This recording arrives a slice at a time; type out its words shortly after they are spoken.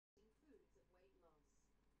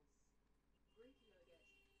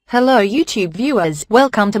Hello YouTube viewers,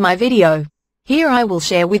 welcome to my video. Here I will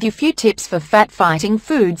share with you few tips for fat-fighting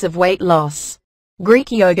foods of weight loss.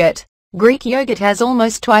 Greek yogurt. Greek yogurt has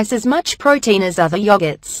almost twice as much protein as other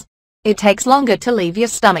yogurts. It takes longer to leave your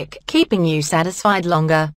stomach, keeping you satisfied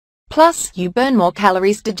longer. Plus, you burn more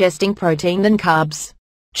calories digesting protein than carbs.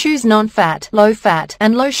 Choose non-fat, low-fat,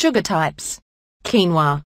 and low-sugar types.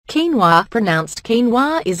 Quinoa. Quinoa, pronounced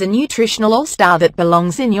quinoa, is a nutritional all-star that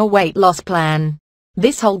belongs in your weight loss plan.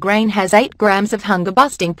 This whole grain has 8 grams of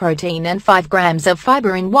hunger-busting protein and 5 grams of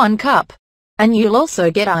fiber in 1 cup. And you'll also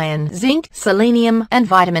get iron, zinc, selenium, and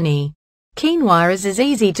vitamin E. Quinoa is as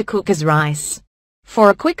easy to cook as rice. For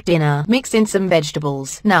a quick dinner, mix in some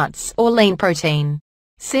vegetables, nuts, or lean protein.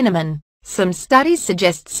 Cinnamon. Some studies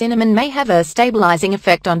suggest cinnamon may have a stabilizing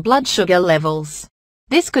effect on blood sugar levels.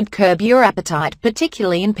 This could curb your appetite,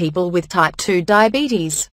 particularly in people with type 2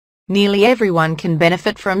 diabetes. Nearly everyone can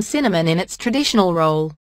benefit from cinnamon in its traditional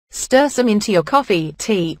role. Stir some into your coffee,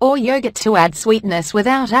 tea, or yogurt to add sweetness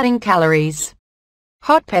without adding calories.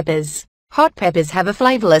 Hot peppers. Hot peppers have a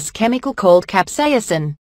flavorless chemical called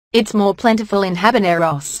capsaicin. It's more plentiful in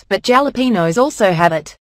habaneros, but jalapenos also have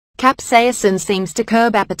it. Capsaicin seems to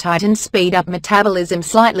curb appetite and speed up metabolism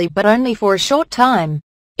slightly, but only for a short time.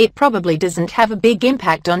 It probably doesn't have a big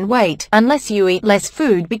impact on weight unless you eat less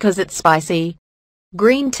food because it's spicy.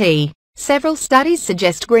 Green tea. Several studies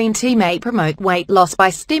suggest green tea may promote weight loss by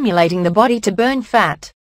stimulating the body to burn fat.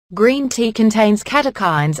 Green tea contains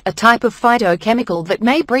catechins, a type of phytochemical that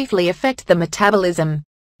may briefly affect the metabolism.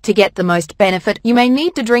 To get the most benefit, you may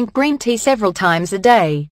need to drink green tea several times a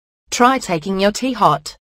day. Try taking your tea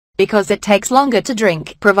hot, because it takes longer to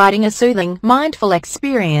drink, providing a soothing, mindful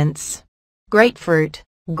experience. Grapefruit.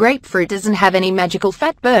 Grapefruit doesn't have any magical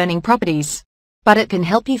fat-burning properties, but it can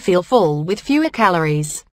help you feel full with fewer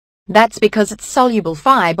calories. That's because its soluble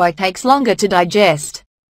fiber takes longer to digest.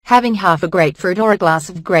 Having half a grapefruit or a glass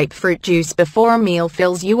of grapefruit juice before a meal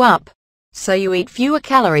fills you up, so you eat fewer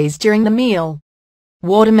calories during the meal.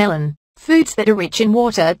 Watermelon. Foods that are rich in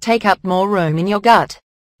water take up more room in your gut.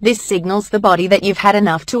 This signals the body that you've had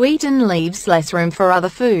enough to eat and leaves less room for other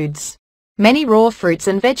foods. Many raw fruits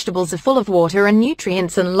and vegetables are full of water and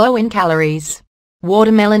nutrients and low in calories.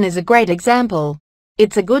 Watermelon is a great example.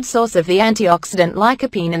 It's a good source of the antioxidant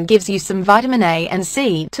lycopene and gives you some vitamin A and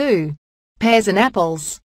C too. Pears and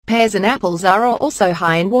apples. Pears and apples are also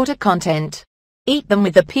high in water content. Eat them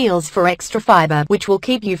with the peels for extra fiber, which will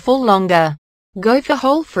keep you full longer. Go for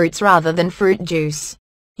whole fruits rather than fruit juice.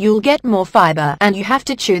 You'll get more fiber and you have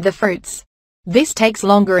to chew the fruits. This takes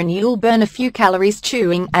longer and you'll burn a few calories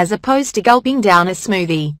chewing as opposed to gulping down a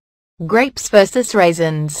smoothie. Grapes versus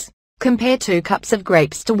raisins. Compare 2 cups of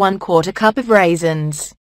grapes to 1/4 cup of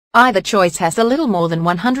raisins. Either choice has a little more than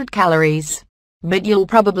 100 calories, but you'll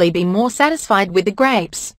probably be more satisfied with the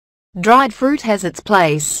grapes. Dried fruit has its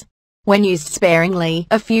place. When used sparingly,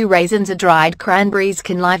 a few raisins or dried cranberries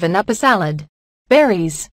can liven up a salad.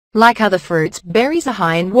 Berries. Like other fruits, berries are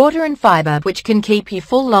high in water and fiber, which can keep you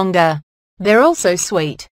full longer. They're also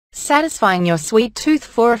sweet, satisfying your sweet tooth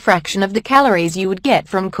for a fraction of the calories you would get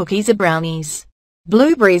from cookies or brownies.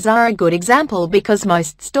 Blueberries are a good example because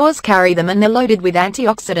most stores carry them and they're loaded with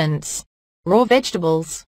antioxidants. Raw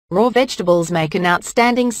vegetables. Raw vegetables make an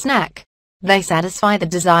outstanding snack. They satisfy the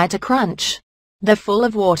desire to crunch. They're full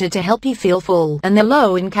of water to help you feel full and they're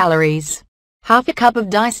low in calories. Half a cup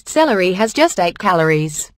of diced celery has just 8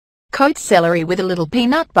 calories. Coat celery with a little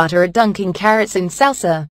peanut butter or dunking carrots in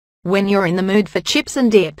salsa. When you're in the mood for chips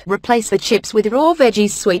and dip, replace the chips with raw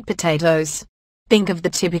veggies, sweet potatoes. Think of the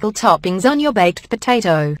typical toppings on your baked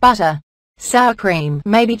potato: butter, sour cream,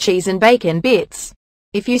 maybe cheese and bacon bits.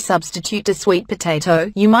 If you substitute a sweet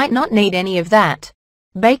potato, you might not need any of that.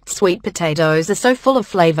 Baked sweet potatoes are so full of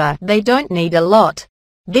flavor, they don't need a lot.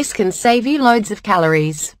 This can save you loads of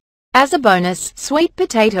calories. As a bonus, sweet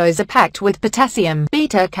potatoes are packed with potassium,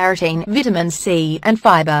 beta-carotene, vitamin C, and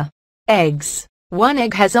fiber. Eggs. 1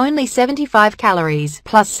 egg has only 75 calories,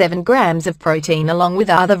 plus 7 grams of protein along with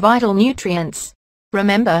other vital nutrients.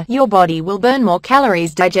 Remember, your body will burn more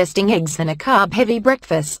calories digesting eggs than a carb-heavy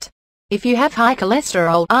breakfast. If you have high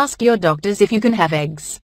cholesterol, ask your doctors if you can have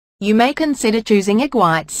eggs. You may consider choosing egg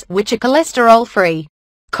whites, which are cholesterol-free.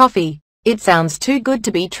 Coffee. It sounds too good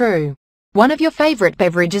to be true. One of your favorite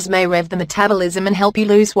beverages may rev the metabolism and help you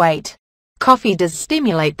lose weight. Coffee does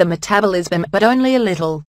stimulate the metabolism, but only a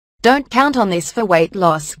little. Don't count on this for weight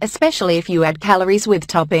loss, especially if you add calories with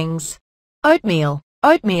toppings. Oatmeal.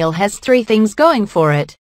 Oatmeal has 3 things going for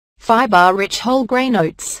it. Fiber-rich whole grain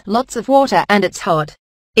oats, lots of water, and it's hot.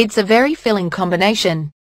 It's a very filling combination.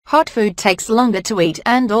 Hot food takes longer to eat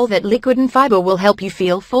and all that liquid and fiber will help you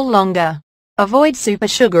feel full longer. Avoid super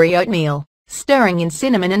sugary oatmeal. Stirring in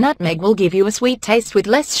cinnamon and nutmeg will give you a sweet taste with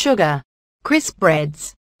less sugar. Crisp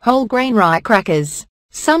breads. Whole grain rye crackers,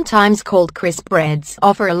 sometimes called crisp breads,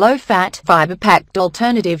 offer a low-fat, fiber-packed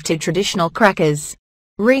alternative to traditional crackers.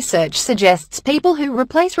 Research suggests people who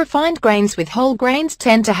replace refined grains with whole grains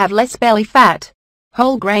tend to have less belly fat.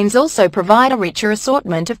 Whole grains also provide a richer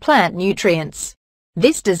assortment of plant nutrients.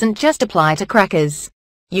 This doesn't just apply to crackers.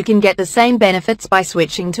 You can get the same benefits by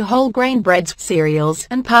switching to whole grain breads, cereals,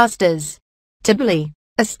 and pastas. Tabbouleh.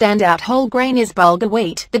 A standout whole grain is bulgur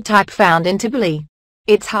wheat, the type found in tabbouleh.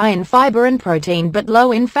 It's high in fiber and protein but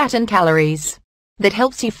low in fat and calories. That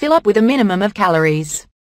helps you fill up with a minimum of calories.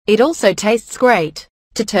 It also tastes great.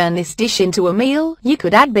 To turn this dish into a meal, you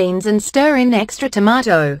could add beans and stir in extra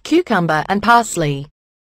tomato, cucumber, and parsley.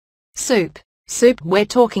 Soup. Soup, we're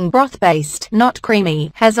talking broth-based, not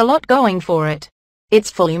creamy, has a lot going for it.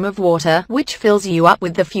 It's volume of water, which fills you up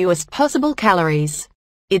with the fewest possible calories.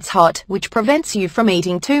 It's hot, which prevents you from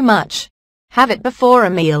eating too much. Have it before a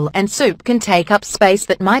meal, and soup can take up space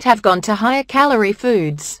that might have gone to higher calorie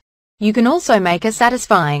foods. You can also make a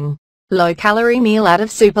satisfying, low-calorie meal out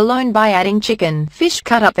of soup alone by adding chicken, fish,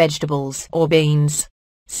 cut-up vegetables, or beans.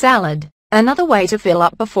 Salad. Another way to fill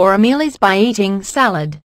up before a meal is by eating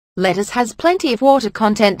salad. Lettuce has plenty of water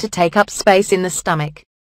content to take up space in the stomach,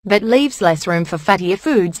 but leaves less room for fattier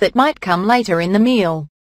foods that might come later in the meal.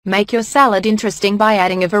 Make your salad interesting by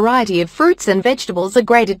adding a variety of fruits and vegetables or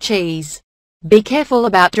grated cheese. Be careful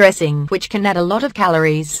about dressing, which can add a lot of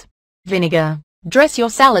calories. Vinegar. Dress your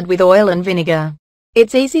salad with oil and vinegar.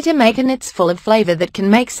 It's easy to make and it's full of flavor that can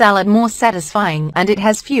make salad more satisfying, and it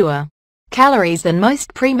has fewer calories than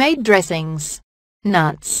most pre-made dressings.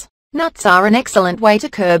 Nuts. Nuts are an excellent way to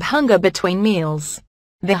curb hunger between meals.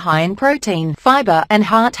 They're high in protein, fiber, and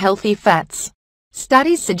heart-healthy fats.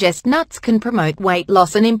 Studies suggest nuts can promote weight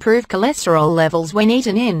loss and improve cholesterol levels when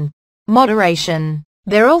eaten in moderation.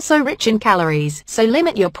 They're also rich in calories, so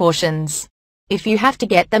limit your portions. If you have to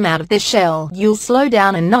get them out of the shell, you'll slow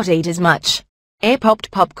down and not eat as much. Air-popped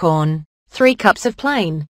popcorn. 3 cups of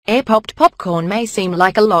plain, air-popped popcorn may seem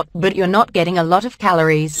like a lot, but you're not getting a lot of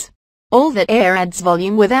calories. All that air adds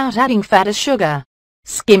volume without adding fat or sugar.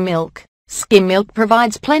 Skim milk. Skim milk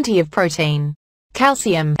provides plenty of protein,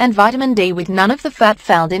 calcium, and vitamin D with none of the fat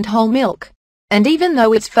found in whole milk. And even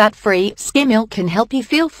though it's fat-free, skim milk can help you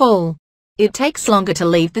feel full. It takes longer to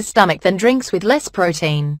leave the stomach than drinks with less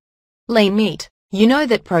protein. Lean meat. You know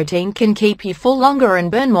that protein can keep you full longer and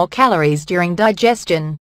burn more calories during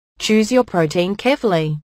digestion. Choose your protein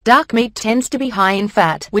carefully. Dark meat tends to be high in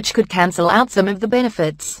fat, which could cancel out some of the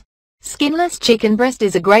benefits. Skinless chicken breast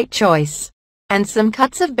is a great choice. And some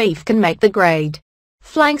cuts of beef can make the grade.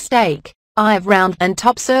 Flank steak. Round and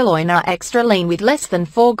top sirloin are extra lean with less than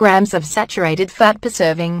 4 grams of saturated fat per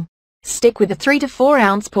serving. Stick with a 3 to 4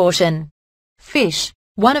 ounce portion. Fish.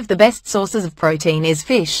 One of the best sources of protein is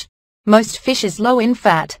fish. Most fish is low in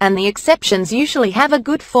fat, and the exceptions usually have a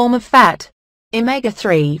good form of fat.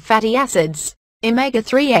 Omega-3 fatty acids,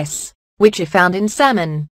 omega-3s, which are found in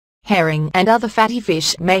salmon, herring, and other fatty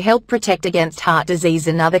fish, may help protect against heart disease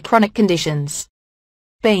and other chronic conditions.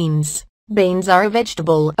 Beans. Beans are a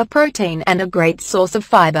vegetable, a protein, and a great source of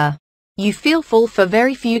fiber. You feel full for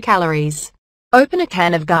very few calories. Open a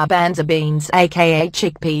can of garbanzo beans, aka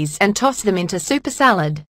chickpeas, and toss them into super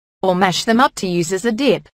salad. Or mash them up to use as a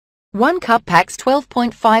dip. 1 cup packs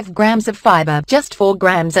 12.5 grams of fiber, just 4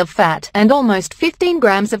 grams of fat, and almost 15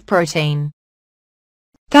 grams of protein.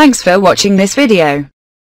 Thanks for watching this video.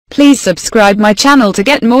 Please subscribe my channel to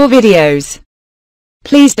get more videos.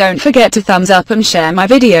 Please don't forget to thumbs up and share my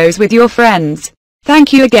videos with your friends.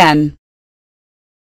 Thank you again.